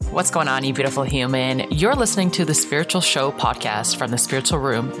What's going on, you beautiful human? You're listening to the Spiritual Show podcast from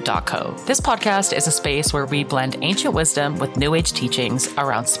thespiritualroom.co. This podcast is a space where we blend ancient wisdom with new age teachings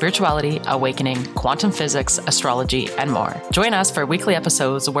around spirituality, awakening, quantum physics, astrology, and more. Join us for weekly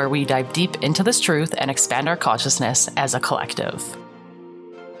episodes where we dive deep into this truth and expand our consciousness as a collective.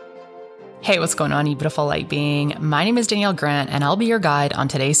 Hey, what's going on, you beautiful light being? My name is Danielle Grant, and I'll be your guide on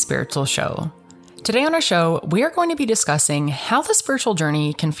today's Spiritual Show. Today on our show, we are going to be discussing how the spiritual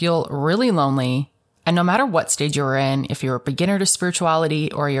journey can feel really lonely. And no matter what stage you're in, if you're a beginner to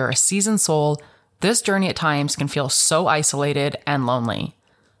spirituality or you're a seasoned soul, this journey at times can feel so isolated and lonely.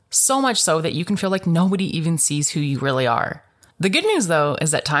 So much so that you can feel like nobody even sees who you really are. The good news, though,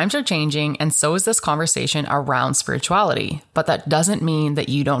 is that times are changing, and so is this conversation around spirituality. But that doesn't mean that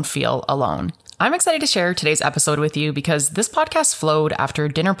you don't feel alone. I'm excited to share today's episode with you because this podcast flowed after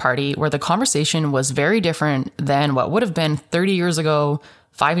a dinner party where the conversation was very different than what would have been 30 years ago,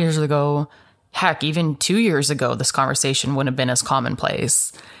 5 years ago, heck, even 2 years ago. This conversation wouldn't have been as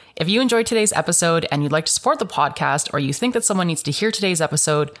commonplace. If you enjoyed today's episode and you'd like to support the podcast, or you think that someone needs to hear today's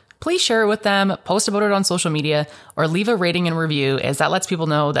episode, please share it with them, post about it on social media, or leave a rating and review, as that lets people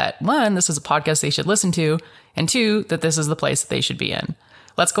know that, one, this is a podcast they should listen to, and two, that this is the place that they should be in.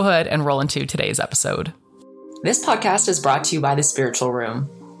 Let's go ahead and roll into today's episode. This podcast is brought to you by The Spiritual Room.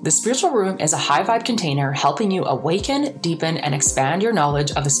 The Spiritual Room is a high vibe container helping you awaken, deepen, and expand your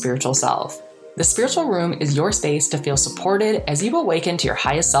knowledge of the spiritual self. The Spiritual Room is your space to feel supported as you awaken to your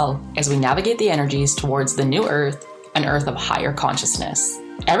highest self as we navigate the energies towards the new earth, an earth of higher consciousness.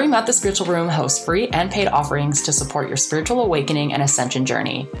 Every month, The Spiritual Room hosts free and paid offerings to support your spiritual awakening and ascension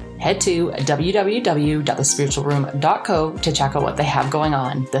journey. Head to www.thespiritualroom.co to check out what they have going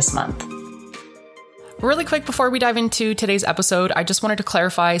on this month. Really quick before we dive into today's episode, I just wanted to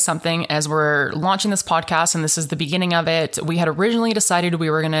clarify something as we're launching this podcast, and this is the beginning of it. We had originally decided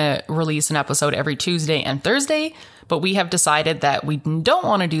we were going to release an episode every Tuesday and Thursday, but we have decided that we don't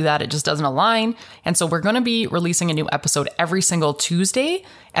want to do that. It just doesn't align. And so we're going to be releasing a new episode every single Tuesday,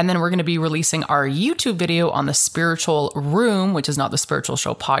 and then we're going to be releasing our YouTube video on the Spiritual Room, which is not the Spiritual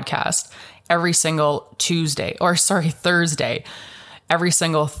Show podcast, every single Thursday. Every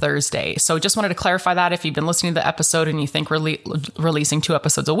single Thursday. So just wanted to clarify that if you've been listening to the episode and you think we're releasing 2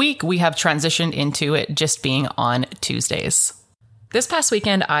 episodes a week, we have transitioned into it just being on Tuesdays. This past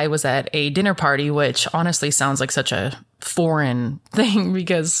weekend, I was at a dinner party, which honestly sounds like such a foreign thing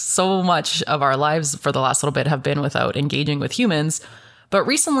because so much of our lives for the last little bit have been without engaging with humans. But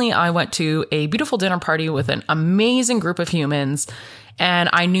recently I went to a beautiful dinner party with an amazing group of humans, and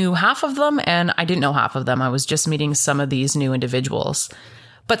I knew half of them and I didn't know half of them. I was just meeting some of these new individuals.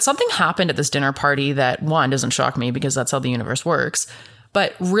 But something happened at this dinner party that, one, doesn't shock me because that's how the universe works,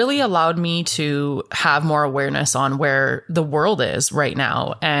 but really allowed me to have more awareness on where the world is right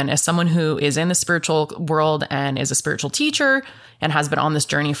now. And as someone who is in the spiritual world and is a spiritual teacher and has been on this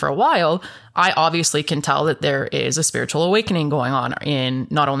journey for a while, I obviously can tell that there is a spiritual awakening going on in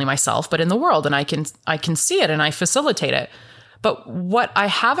not only myself, but in the world. And I can see it and I facilitate it. But what I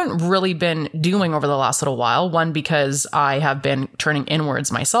haven't really been doing over the last little while, one, because I have been turning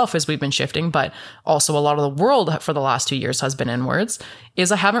inwards myself as we've been shifting, but also a lot of the world for the last 2 years has been inwards,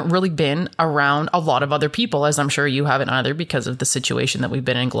 is I haven't really been around a lot of other people, as I'm sure you haven't either because of the situation that we've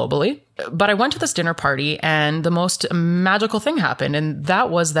been in globally. But I went to this dinner party and the most magical thing happened. And that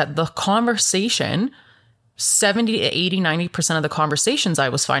was that the conversation, 70 to 80, 90% of the conversations I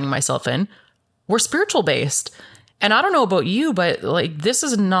was finding myself in were spiritual based. And I don't know about you, but like this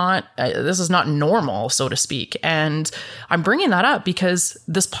is not normal, so to speak. And I'm bringing that up because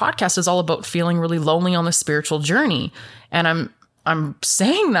this podcast is all about feeling really lonely on the spiritual journey. And I'm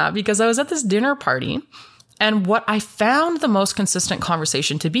saying that because I was at this dinner party, and what I found the most consistent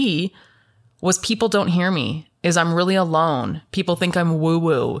conversation to be was people don't hear me, is I'm really alone. People think I'm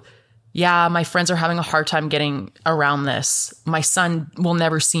woo-woo. Yeah, my friends are having a hard time getting around this. My son will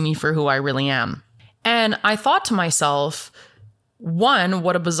never see me for who I really am. And I thought to myself, one,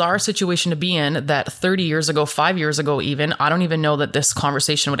 what a bizarre situation to be in that 30 years ago, 5 years ago even, I don't even know that this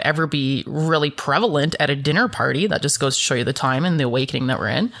conversation would ever be really prevalent at a dinner party. That just goes to show you the time and the awakening that we're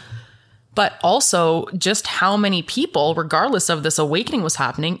in. But also just how many people, regardless of this awakening was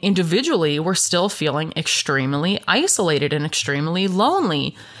happening, individually were still feeling extremely isolated and extremely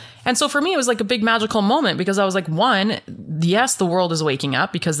lonely. And so for me, it was like a big magical moment because I was like, one, yes, the world is waking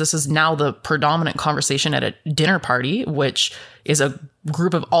up because this is now the predominant conversation at a dinner party, which is a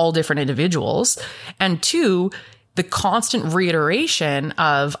group of all different individuals. And two, the constant reiteration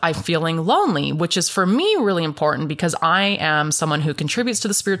of I'm feeling lonely, which is for me really important because I am someone who contributes to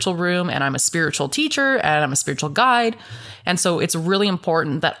the spiritual room and I'm a spiritual teacher and I'm a spiritual guide. And so it's really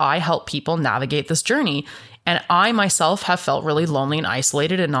important that I help people navigate this journey. And I myself have felt really lonely and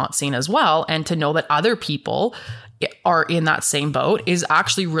isolated and not seen as well. And to know that other people are in that same boat is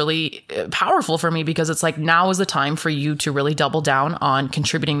actually really powerful for me, because it's like, now is the time for you to really double down on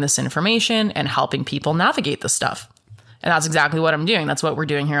contributing this information and helping people navigate this stuff. And that's exactly what I'm doing. That's what we're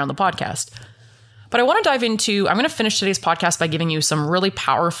doing here on the podcast. But I want to dive into, I'm going to finish today's podcast by giving you some really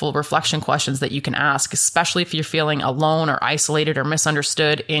powerful reflection questions that you can ask, especially if you're feeling alone or isolated or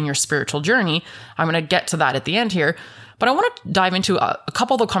misunderstood in your spiritual journey. I'm going to get to that at the end here. But I want to dive into a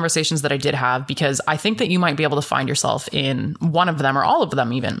couple of the conversations that I did have, because I think that you might be able to find yourself in one of them or all of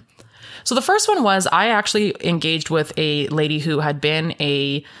them even. So the first one was, I actually engaged with a lady who had been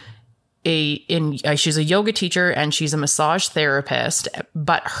she's a yoga teacher and she's a massage therapist,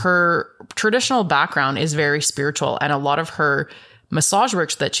 but her traditional background is very spiritual. And a lot of her massage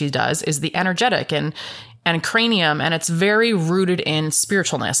work that she does is the energetic and cranium, and it's very rooted in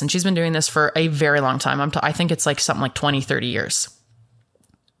spiritualness. And she's been doing this for a very long time. I think it's like something like 20, 30 years.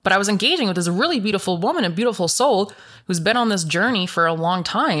 But I was engaging with this really beautiful woman, a beautiful soul who's been on this journey for a long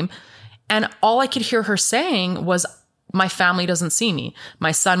time. And all I could hear her saying was, my family doesn't see me.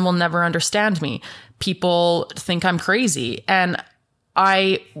 My son will never understand me. People think I'm crazy. And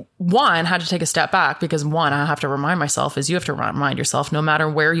I, had to take a step back, because I have to remind myself, you have to remind yourself, no matter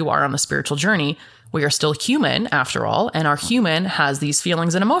where you are on the spiritual journey, we are still human after all. And our human has these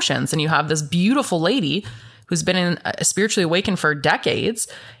feelings and emotions. And you have this beautiful lady who's been spiritually awakened for decades,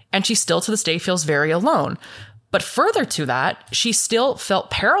 and she still to this day feels very alone. But further to that, she still felt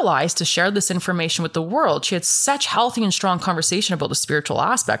paralyzed to share this information with the world. She had such healthy and strong conversation about the spiritual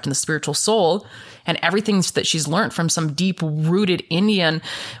aspect and the spiritual soul and everything that she's learned from some deep-rooted Indian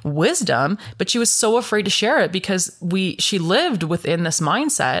wisdom, but she was so afraid to share it because she lived within this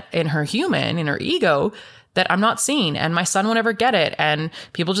mindset in her ego, that I'm not seen and my son will never get it. And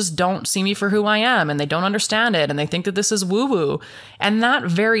people just don't see me for who I am and they don't understand it. And they think that this is woo woo. And that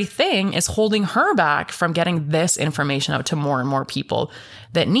very thing is holding her back from getting this information out to more and more people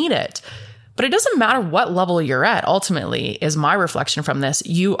that need it. But it doesn't matter what level you're at, ultimately, is my reflection from this.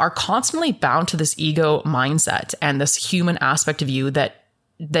 You are constantly bound to this ego mindset and this human aspect of you that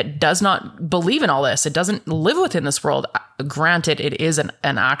does not believe in all this. It doesn't live within this world. Granted, it is an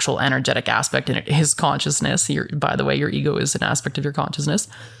actual energetic aspect and it is consciousness. By the way, your ego is an aspect of your consciousness,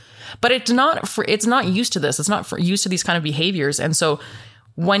 but it's not used to this. It's not used to these kind of behaviors. And so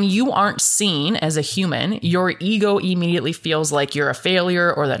when you aren't seen as a human, your ego immediately feels like you're a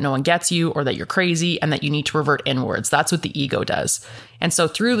failure, or that no one gets you, or that you're crazy and that you need to revert inwards. That's what the ego does. And so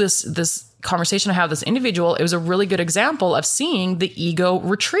through this conversation I have with this individual, it was a really good example of seeing the ego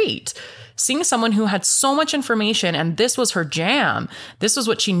retreat, seeing someone who had so much information and this was her jam. This was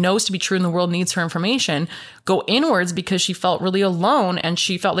what she knows to be true and the world needs her information, go inwards because she felt really alone and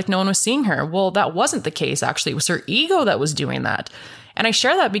she felt like no one was seeing her. Well, that wasn't the case. Actually, it was her ego that was doing that. And I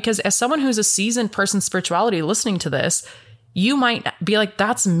share that because as someone who's a seasoned person in spirituality listening to this, you might be like,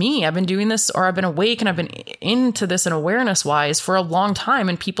 that's me. I've been doing this, or I've been awake and I've been into this and awareness wise for a long time,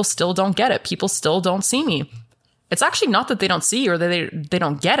 and people still don't get it. People still don't see me. It's actually not that they don't see or that they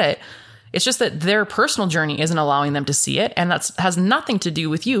don't get it. It's just that their personal journey isn't allowing them to see it. And that has nothing to do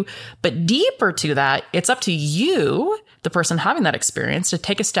with you. But deeper to that, it's up to you, the person having that experience, to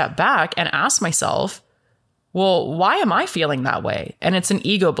take a step back and ask myself, well, why am I feeling that way? And it's an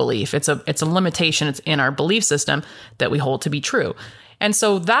ego belief. It's a limitation. It's in our belief system that we hold to be true. And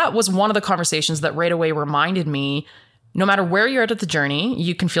so that was one of the conversations that right away reminded me, no matter where you're at the journey,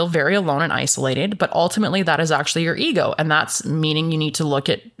 you can feel very alone and isolated, but ultimately that is actually your ego. And that's meaning you need to look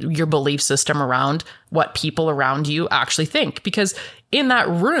at your belief system around what people around you actually think. Because in that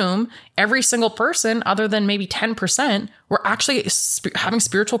room, every single person, other than maybe 10%, were actually having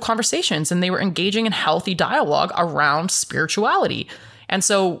spiritual conversations and they were engaging in healthy dialogue around spirituality. And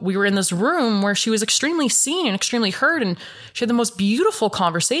so we were in this room where she was extremely seen and extremely heard, and she had the most beautiful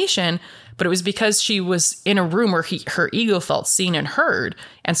conversation, but it was because she was in a room where her ego felt seen and heard.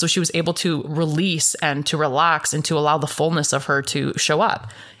 And so she was able to release and to relax and to allow the fullness of her to show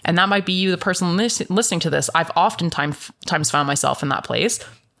up. And that might be you, the person listening to this. I've oftentimes found myself in that place,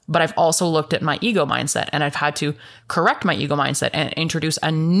 but I've also looked at my ego mindset and I've had to correct my ego mindset and introduce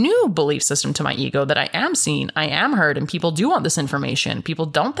a new belief system to my ego that I am seen, I am heard, and people do want this information. People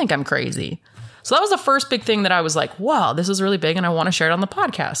don't think I'm crazy. So that was the first big thing that I was like, wow, this is really big and I want to share it on the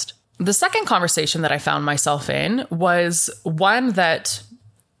podcast. The second conversation that I found myself in was one that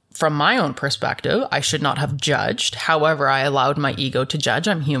from my own perspective, I should not have judged. However, I allowed my ego to judge.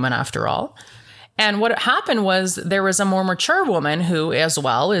 I'm human after all. And what happened was there was a more mature woman who as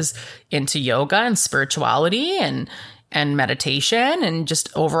well is into yoga and spirituality and meditation and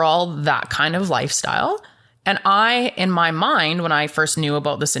just overall that kind of lifestyle. And I, in my mind, when I first knew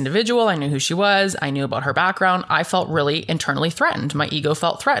about this individual, I knew who she was, I knew about her background, I felt really internally threatened. My ego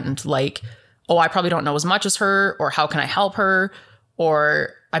felt threatened, like, oh, I probably don't know as much as her, or how can I help her,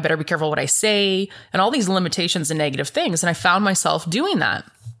 or I better be careful what I say, and all these limitations and negative things. And I found myself doing that.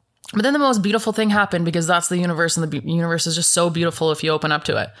 But then the most beautiful thing happened, because that's the universe, and the universe is just so beautiful if you open up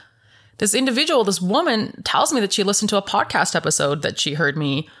to it. This individual, this woman, tells me that she listened to a podcast episode that she heard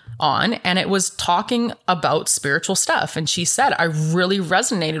me on, and it was talking about spiritual stuff. And she said, I really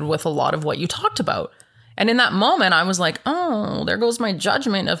resonated with a lot of what you talked about. And in that moment, I was like, oh, there goes my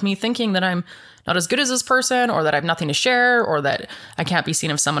judgment of me thinking that I'm not as good as this person, or that I have nothing to share, or that I can't be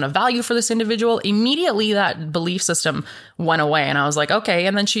seen as someone of value for this individual. Immediately, that belief system went away. And I was like, okay.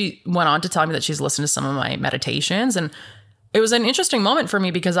 And then she went on to tell me that she's listened to some of my meditations. And it was an interesting moment for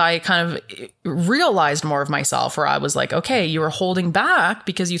me, because I kind of realized more of myself, where I was like, okay, you were holding back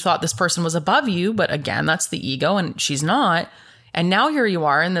because you thought this person was above you. But again, that's the ego, and she's not. And now here you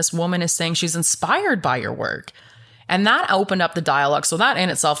are, and this woman is saying she's inspired by your work. And that opened up the dialogue. So that in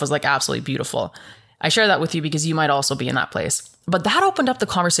itself was like absolutely beautiful. I share that with you because you might also be in that place. But that opened up the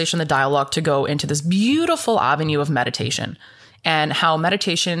conversation, the dialogue, to go into this beautiful avenue of meditation, and how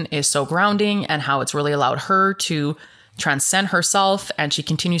meditation is so grounding, and how it's really allowed her to transcend herself. And she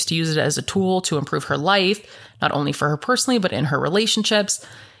continues to use it as a tool to improve her life, not only for her personally, but in her relationships.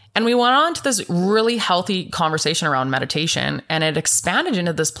 And we went on to this really healthy conversation around meditation, and it expanded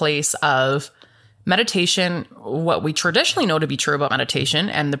into this place of meditation. What we traditionally know to be true about meditation,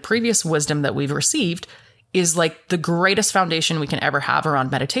 and the previous wisdom that we've received, is like the greatest foundation we can ever have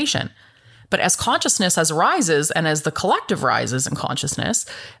around meditation. But as consciousness rises, and as the collective rises in consciousness,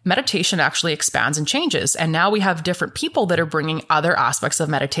 meditation actually expands and changes. And now we have different people that are bringing other aspects of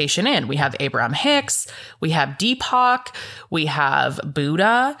meditation in. We have Abraham Hicks, we have Deepak, we have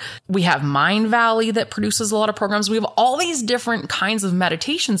Buddha, we have Mind Valley that produces a lot of programs. We have all these different kinds of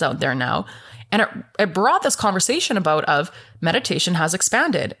meditations out there now. And it brought this conversation about of meditation has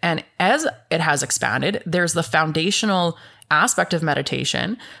expanded. And as it has expanded, there's the foundational aspect of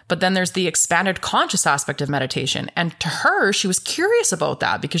meditation, but then there's the expanded conscious aspect of meditation. And to her, she was curious about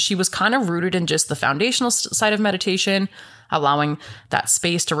that, because she was kind of rooted in just the foundational side of meditation, allowing that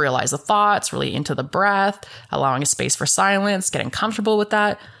space to realize the thoughts, really into the breath, allowing a space for silence, getting comfortable with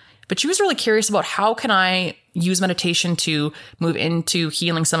that. But she was really curious about, how can I use meditation to move into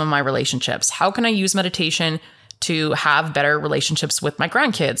healing some of my relationships? How can I use meditation to have better relationships with my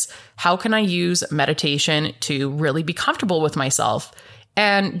grandkids? How can I use meditation to really be comfortable with myself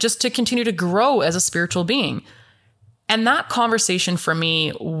and just to continue to grow as a spiritual being? And that conversation for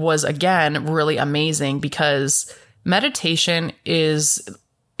me was, again, really amazing, because meditation is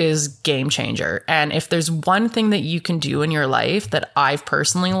game changer. And if there's one thing that you can do in your life that I've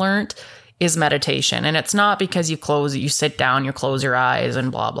personally learned, is meditation. And it's not because you sit down, you close your eyes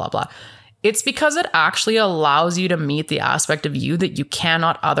and blah, blah, blah. It's because it actually allows you to meet the aspect of you that you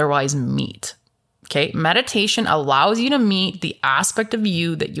cannot otherwise meet. Okay. Meditation allows you to meet the aspect of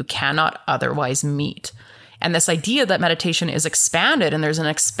you that you cannot otherwise meet. And this idea that meditation is expanded, and there's an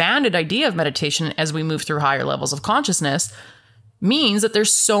expanded idea of meditation as we move through higher levels of consciousness, means that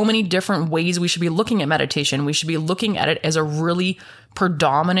there's so many different ways we should be looking at meditation. We should be looking at it as a really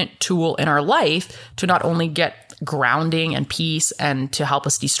predominant tool in our life to not only get grounding and peace and to help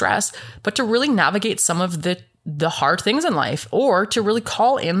us de-stress, but to really navigate some of the hard things in life, or to really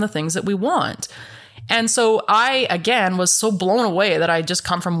call in the things that we want. And so I, again, was so blown away that I just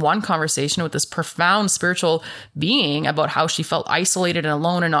come from one conversation with this profound spiritual being about how she felt isolated and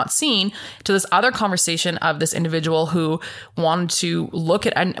alone and not seen, to this other conversation of this individual who wanted to look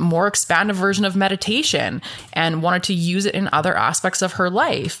at a more expanded version of meditation and wanted to use it in other aspects of her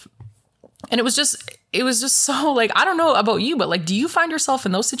life. And it was just so, like, I don't know about you, but like, do you find yourself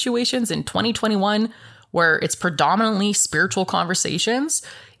in those situations in 2021 where it's predominantly spiritual conversations?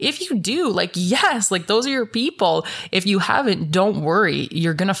 If you do, like, yes, like those are your people. If you haven't, don't worry.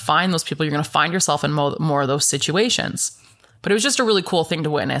 You're going to find those people. You're going to find yourself in more of those situations. But it was just a really cool thing to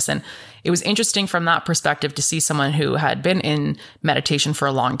witness. And it was interesting from that perspective to see someone who had been in meditation for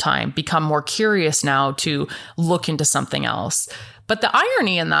a long time become more curious now to look into something else. But the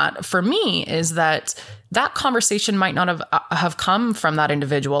irony in that for me is that that conversation might not have come from that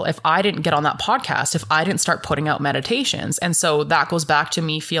individual if I didn't get on that podcast, if I didn't start putting out meditations. And so that goes back to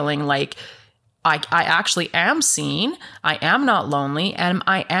me feeling like I actually am seen, I am not lonely, and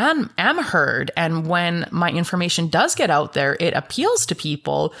I am heard. And when my information does get out there, it appeals to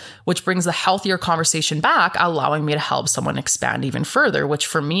people, which brings a healthier conversation back, allowing me to help someone expand even further, which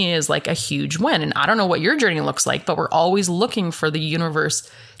for me is like a huge win. And I don't know what your journey looks like, but we're always looking for the universe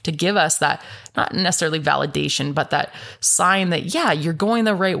to give us that, not necessarily validation, but that sign that, yeah, you're going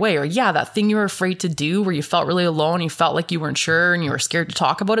the right way. Or yeah, that thing you were afraid to do where you felt really alone, you felt like you weren't sure and you were scared to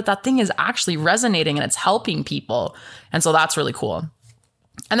talk about it, that thing is actually resonating and it's helping people. And so that's really cool.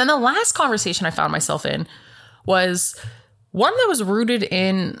 And then the last conversation I found myself in was one that was rooted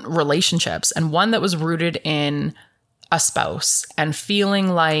in relationships and one that was rooted in a spouse and feeling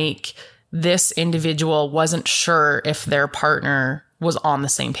like this individual wasn't sure if their partner was on the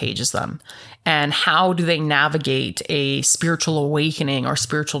same page as them. And how do they navigate a spiritual awakening or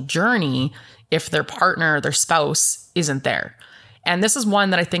spiritual journey if their partner, their spouse isn't there? And this is one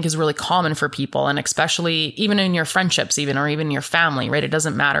that I think is really common for people, and especially even in your friendships, or even your family, right? It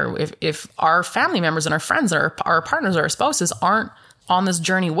doesn't matter if our family members and our friends or our partners or our spouses aren't on this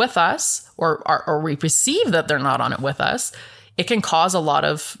journey with us, or we perceive that they're not on it with us. It can cause a lot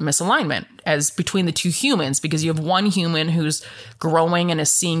of misalignment as between the two humans, because you have one human who's growing and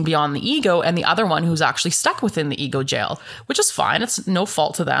is seeing beyond the ego, and the other one who's actually stuck within the ego jail, which is fine. It's no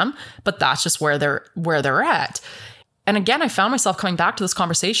fault to them, but that's just where they're at. And again, I found myself coming back to this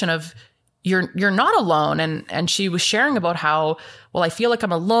conversation of you're not alone. And she was sharing about how, well, I feel like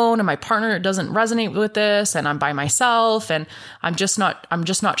I'm alone and my partner doesn't resonate with this and I'm by myself and I'm just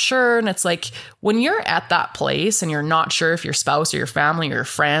not sure. And it's like, when you're at that place and you're not sure if your spouse or your family or your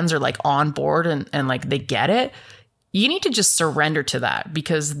friends are like on board and like they get it, you need to just surrender to that,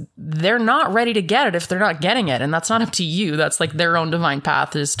 because they're not ready to get it if they're not getting it. And that's not up to you. That's like their own divine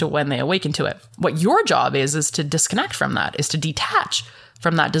path as to when they awaken to it. What your job is to disconnect from that, is to detach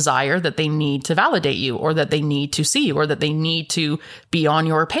from that desire that they need to validate you, or that they need to see, or that they need to be on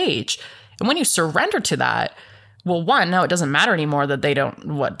your page. And when you surrender to that, well, one, now it doesn't matter anymore that they don't,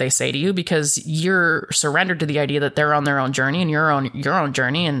 what they say to you, because you're surrendered to the idea that they're on their own journey and you're on your own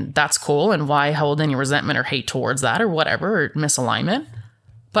journey, and that's cool. And why hold any resentment or hate towards that or whatever, or misalignment?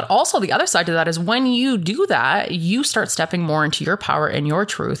 But also the other side to that is when you do that, you start stepping more into your power and your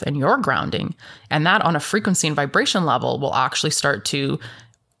truth and your grounding. And that on a frequency and vibration level will actually start to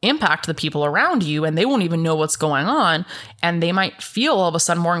impact the people around you, and they won't even know what's going on. And they might feel all of a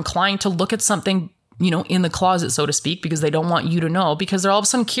sudden more inclined to look at something, in the closet, so to speak, because they don't want you to know, because they're all of a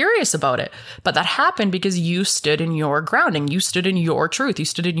sudden curious about it. But that happened because you stood in your grounding, you stood in your truth, you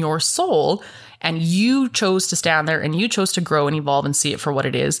stood in your soul, and you chose to stand there and you chose to grow and evolve and see it for what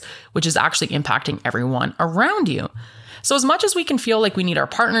it is, which is actually impacting everyone around you. So as much as we can feel like we need our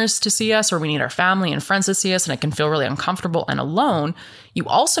partners to see us, or we need our family and friends to see us, and it can feel really uncomfortable and alone, you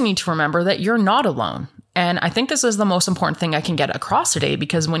also need to remember that you're not alone. And I think this is the most important thing I can get across today,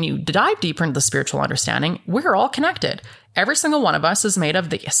 because when you dive deeper into the spiritual understanding, we're all connected. Every single one of us is made of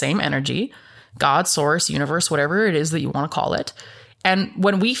the same energy, God, source, universe, whatever it is that you want to call it. And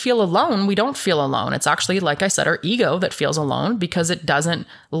when we feel alone, we don't feel alone. It's actually, like I said, our ego that feels alone, because it doesn't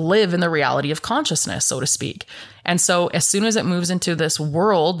live in the reality of consciousness, so to speak. And so as soon as it moves into this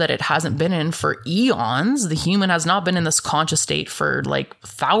world that it hasn't been in for eons, the human has not been in this conscious state for like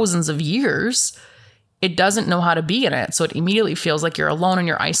thousands of years, it doesn't know how to be in it. So it immediately feels like you're alone and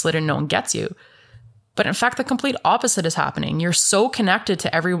you're isolated and no one gets you. But in fact, the complete opposite is happening. You're so connected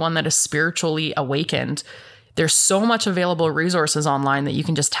to everyone that is spiritually awakened. There's so much available resources online that you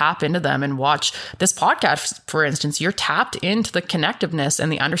can just tap into them and watch this podcast. For instance, you're tapped into the connectiveness and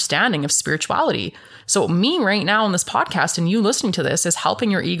the understanding of spirituality. So me right now on this podcast and you listening to this is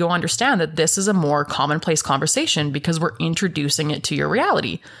helping your ego understand that this is a more commonplace conversation, because we're introducing it to your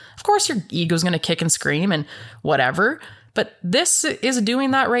reality. Of course, your ego is going to kick and scream and whatever, but this is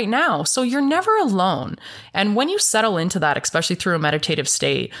doing that right now. So you're never alone. And when you settle into that, especially through a meditative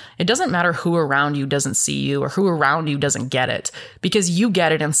state, it doesn't matter who around you doesn't see you or who around you doesn't get it, because you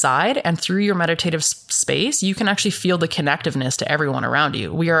get it inside. And through your meditative space, you can actually feel the connectiveness to everyone around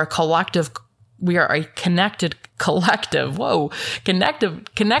you. We are a connected collective. Whoa,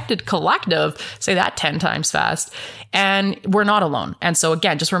 connected collective. Say that 10 times fast. And we're not alone. And so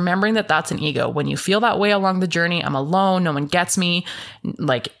again, just remembering that that's an ego. When you feel that way along the journey, I'm alone, no one gets me,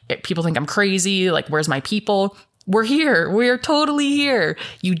 like people think I'm crazy, like where's my people? We're here. We're totally here.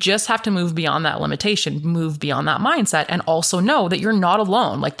 You just have to move beyond that limitation, move beyond that mindset, and also know that you're not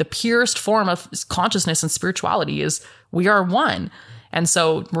alone. Like the purest form of consciousness and spirituality is we are one. And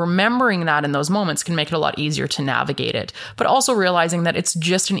so remembering that in those moments can make it a lot easier to navigate it, but also realizing that it's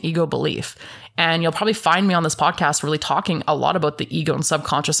just an ego belief. And you'll probably find me on this podcast really talking a lot about the ego and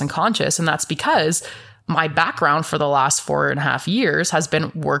subconscious and conscious. And that's because my background for the last 4.5 years has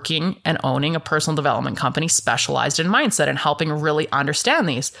been working and owning a personal development company specialized in mindset and helping really understand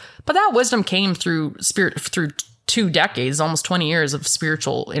these. But that wisdom came through 2 decades, almost 20 years of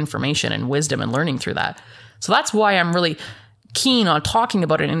spiritual information and wisdom and learning through that. So that's why I'm really keen on talking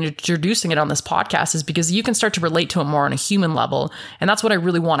about it and introducing it on this podcast, is because you can start to relate to it more on a human level. And that's what I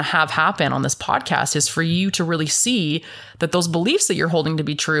really want to have happen on this podcast, is for you to really see that those beliefs that you're holding to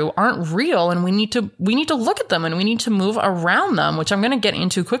be true aren't real. And we need to look at them and we need to move around them, which I'm going to get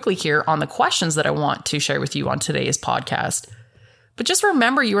into quickly here on the questions that I want to share with you on today's podcast. But just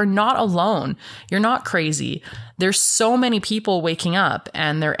remember, you are not alone. You're not crazy. There's so many people waking up,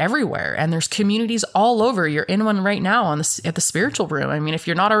 and they're everywhere, and there's communities all over. You're in one right now at the Spiritual Room. I mean, if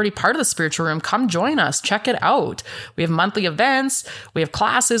you're not already part of the Spiritual Room, come join us. Check it out. We have monthly events. We have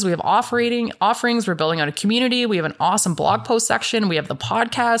classes. We have offerings. We're building out a community. We have an awesome blog post section. We have the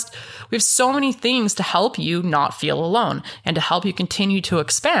podcast. We have so many things to help you not feel alone and to help you continue to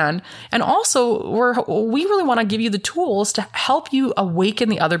expand. And also, we really want to give you the tools to help you awaken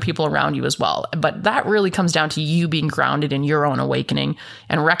the other people around you as well. But that really comes down to you being grounded in your own awakening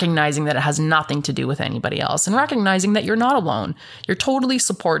and recognizing that it has nothing to do with anybody else, and recognizing that you're not alone. You're totally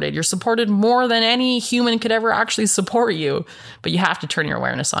supported. You're supported more than any human could ever actually support you, but you have to turn your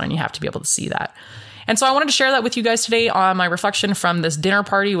awareness on and you have to be able to see that. And so I wanted to share that with you guys today on my reflection from this dinner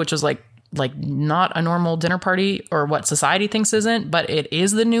party, which was like not a normal dinner party, or what society thinks isn't, but it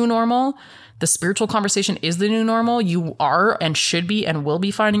is the new normal. The spiritual conversation is the new normal. You are and should be and will be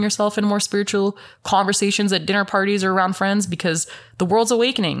finding yourself in more spiritual conversations at dinner parties or around friends, because the world's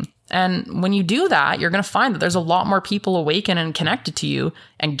awakening. And when you do that, you're going to find that there's a lot more people awaken and connected to you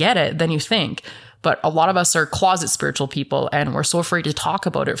and get it than you think. But a lot of us are closet spiritual people, and we're so afraid to talk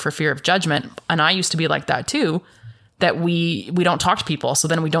about it for fear of judgment. And I used to be like that too, that we don't talk to people. So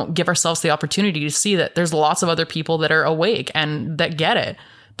then we don't give ourselves the opportunity to see that there's lots of other people that are awake and that get it.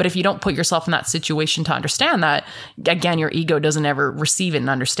 But if you don't put yourself in that situation to understand that, again, your ego doesn't ever receive it and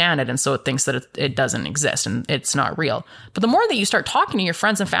understand it. And so it thinks that it doesn't exist and it's not real. But the more that you start talking to your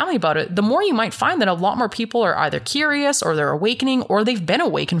friends and family about it, the more you might find that a lot more people are either curious, or they're awakening, or they've been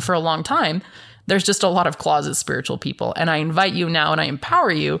awakened for a long time. There's just a lot of closet spiritual people. And I invite you now, and I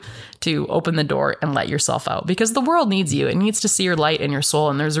empower you to open the door and let yourself out, because the world needs you. It needs to see your light in your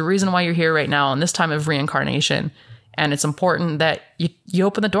soul. And there's a reason why you're here right now in this time of reincarnation. And it's important that you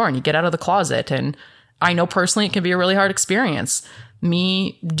open the door and you get out of the closet. And I know personally it can be a really hard experience.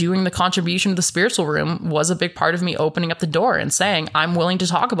 Me doing the contribution to the Spiritual Room was a big part of me opening up the door and saying, I'm willing to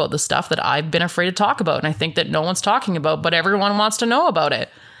talk about the stuff that I've been afraid to talk about. And I think that no one's talking about, but everyone wants to know about it.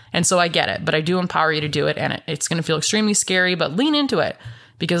 And so I get it, but I do empower you to do it. And it's going to feel extremely scary, but lean into it,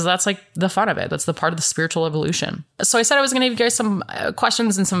 because that's like the fun of it. That's the part of the spiritual evolution. So I said I was going to give you guys some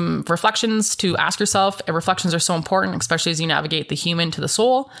questions and some reflections to ask yourself. Reflections are so important, especially as you navigate the human to the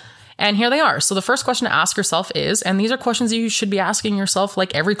soul. And here they are. So the first question to ask yourself is, and these are questions you should be asking yourself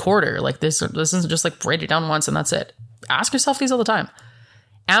like every quarter. Like this isn't just like write it down once and that's it. Ask yourself these all the time.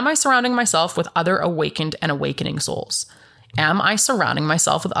 Am I surrounding myself with other awakened and awakening souls? Am I surrounding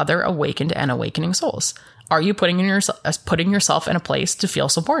myself with other awakened and awakening souls? Are you putting yourself in a place to feel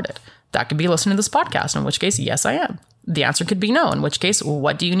supported? That could be listening to this podcast, in which case, yes, I am. The answer could be no, in which case,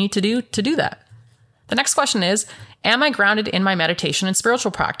 what do you need to do that? The next question is, am I grounded in my meditation and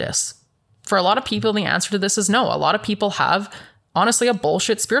spiritual practice? For a lot of people, the answer to this is no. A lot of people have, honestly, a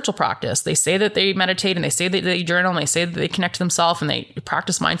bullshit spiritual practice. They say that they meditate, and they say that they journal, and they say that they connect to themselves, and they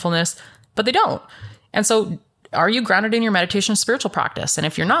practice mindfulness, but they don't. And so, are you grounded in your meditation and spiritual practice? And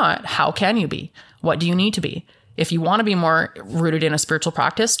if you're not, how can you be? What do you need to be? If you want to be more rooted in a spiritual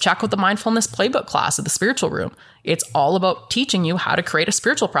practice, check out the mindfulness playbook class at the Spiritual Room. It's all about teaching you how to create a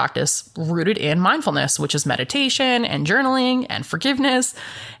spiritual practice rooted in mindfulness, which is meditation and journaling and forgiveness.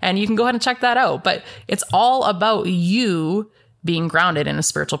 And you can go ahead and check that out. But it's all about you being grounded in a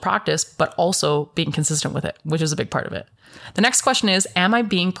spiritual practice, but also being consistent with it, which is a big part of it. The next question is, am I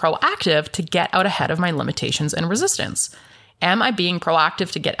being proactive to get out ahead of my limitations and resistance? Am I being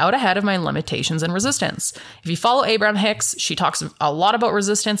proactive to get out ahead of my limitations and resistance? If you follow Abraham Hicks, she talks a lot about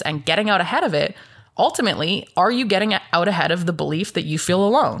resistance and getting out ahead of it. Ultimately, are you getting out ahead of the belief that you feel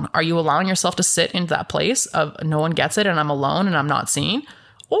alone? Are you allowing yourself to sit into that place of no one gets it and I'm alone and I'm not seen?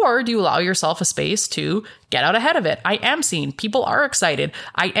 Or do you allow yourself a space to get out ahead of it? I am seen. People are excited.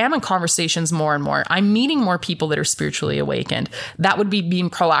 I am in conversations more and more. I'm meeting more people that are spiritually awakened. That would be being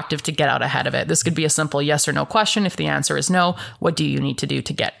proactive to get out ahead of it. This could be a simple yes or no question. If the answer is no, what do you need to do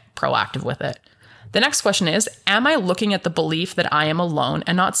to get proactive with it? The next question is, am I looking at the belief that I am alone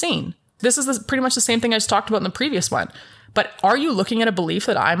and not seen? This is pretty much the same thing I just talked about in the previous one. But are you looking at a belief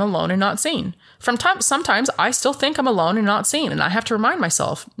that I'm alone and not seen? Sometimes I still think I'm alone and not seen, and I have to remind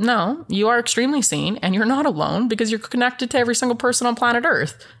myself, no, you are extremely seen, and you're not alone because you're connected to every single person on planet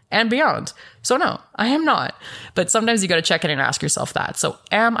Earth and beyond. So no, I am not. But sometimes you got to check in and ask yourself that. So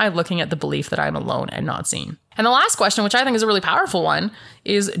am I looking at the belief that I'm alone and not seen? And the last question, which I think is a really powerful one,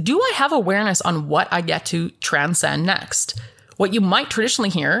 is do I have awareness on what I get to transcend next? What you might traditionally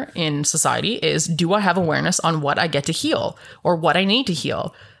hear in society is, do I have awareness on what I get to heal or what I need to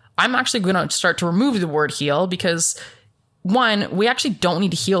heal? I'm actually going to start to remove the word heal because, one, we actually don't need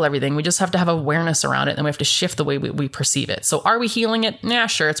to heal everything. We just have to have awareness around it, and we have to shift the way we perceive it. So are we healing it? Yeah,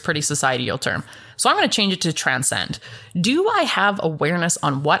 sure. It's a pretty societal term. So I'm going to change it to transcend. Do I have awareness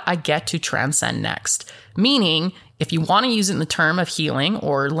on what I get to transcend next? Meaning, if you want to use it in the term of healing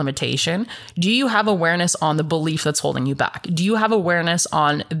or limitation, do you have awareness on the belief that's holding you back? Do you have awareness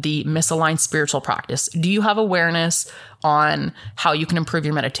on the misaligned spiritual practice? Do you have awareness on how you can improve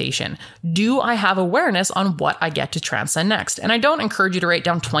your meditation? Do I have awareness on what I get to transcend next? And I don't encourage you to write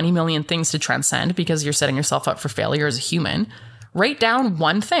down 20 million things to transcend because you're setting yourself up for failure as a human. Write down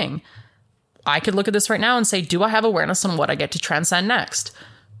one thing. I could look at this right now and say, do I have awareness on what I get to transcend next?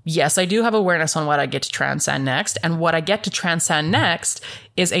 Yes, I do have awareness on what I get to transcend next. And what I get to transcend next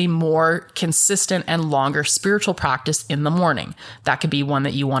is a more consistent and longer spiritual practice in the morning. That could be one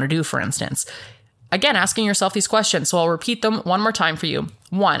that you want to do, for instance. Again, asking yourself these questions. So I'll repeat them one more time for you.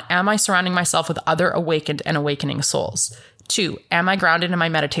 1, am I surrounding myself with other awakened and awakening souls? 2, am I grounded in my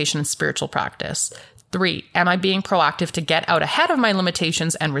meditation and spiritual practice? 3, am I being proactive to get out ahead of my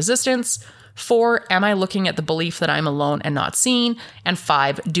limitations and resistance? 4, am I looking at the belief that I'm alone and not seen? And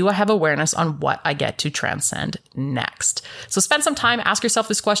 5, do I have awareness on what I get to transcend next? So spend some time, ask yourself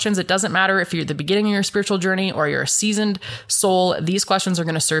these questions. It doesn't matter if you're at the beginning of your spiritual journey or you're a seasoned soul. These questions are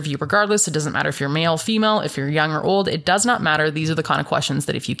going to serve you regardless. It doesn't matter if you're male, female, if you're young or old. It does not matter. These are the kind of questions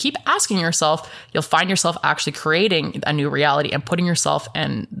that if you keep asking yourself, you'll find yourself actually creating a new reality and putting yourself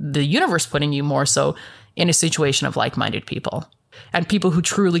and the universe putting you more so in a situation of like-minded people. And people who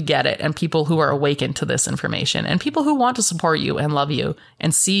truly get it, and people who are awakened to this information, and people who want to support you and love you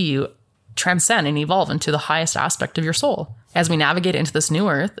and see you transcend and evolve into the highest aspect of your soul as we navigate into this new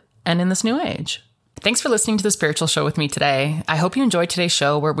earth and in this new age. Thanks for listening to The Spiritual Show with me today. I hope you enjoyed today's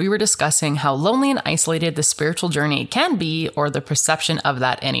show where we were discussing how lonely and isolated the spiritual journey can be, or the perception of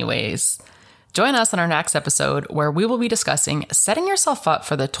that anyways. Join us on our next episode where we will be discussing setting yourself up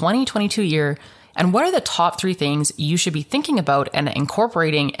for the 2022 year and what are the top 3 things you should be thinking about and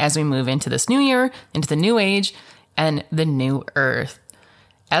incorporating as we move into this new year, into the new age, and the new earth.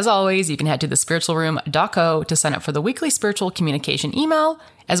 As always, you can head to thespiritualroom.co to sign up for the weekly spiritual communication email.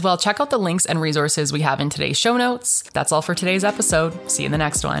 As well, check out the links and resources we have in today's show notes. That's all for today's episode. See you in the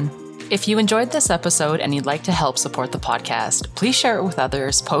next one. If you enjoyed this episode and you'd like to help support the podcast, please share it with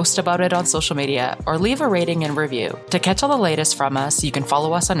others, post about it on social media, or leave a rating and review. To catch all the latest from us, you can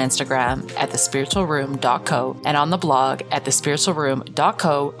follow us on Instagram at thespiritualroom.co and on the blog at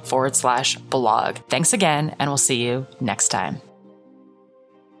thespiritualroom.co/blog. Thanks again, and we'll see you next time.